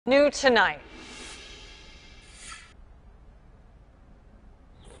New tonight.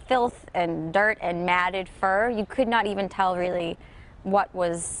 Filth and dirt and matted fur. You could not even tell really what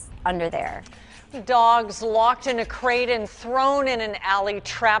was under there. Dogs locked in a crate and thrown in an alley,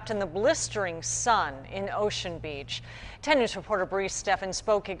 trapped in the blistering sun in Ocean Beach. 10 News reporter Bree Steffen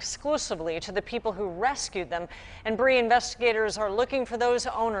spoke exclusively to the people who rescued them. And Bree, investigators are looking for those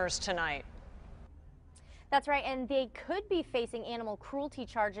owners tonight. That's right, and they could be facing animal cruelty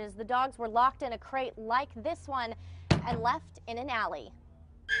charges. The dogs were locked in a crate like this one and left in an alley.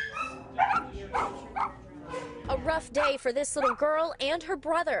 A rough day for this little girl and her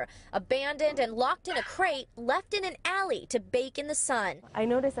brother, abandoned and locked in a crate, left in an alley to bake in the sun. I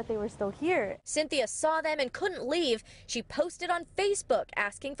noticed that they were still here. Cynthia saw them and couldn't leave. She posted on Facebook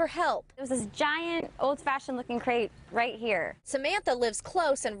asking for help. It was this giant, old-fashioned looking crate right here. Samantha lives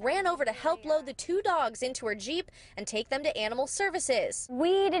close and ran over to help load the two dogs into her Jeep and take them to animal services.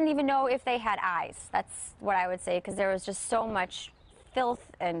 We didn't even know if they had eyes. That's what I would say, because there was just so much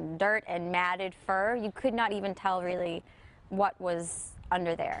filth and dirt and matted fur. You could not even tell really what was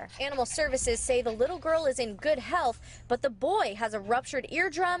under there. Animal services say the little girl is in good health, but the boy has a ruptured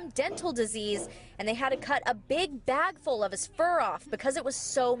eardrum, dental disease, and they had to cut a big bag full of his fur off because it was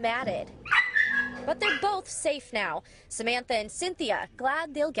so matted. But they're both safe now. Samantha and Cynthia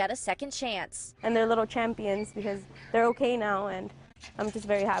glad they'll get a second chance. And they're little champions because they're okay now, and I'm just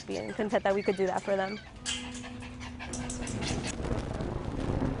very happy and content that we could do that for them.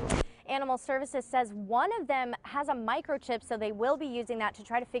 Animal Services says one of them has a microchip, so they will be using that to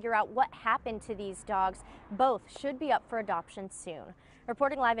try to figure out what happened to these dogs. Both should be up for adoption soon.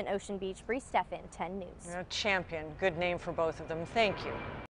 Reporting live in Ocean Beach, Bree Steffen, 10 News. Champion, good name for both of them. Thank you.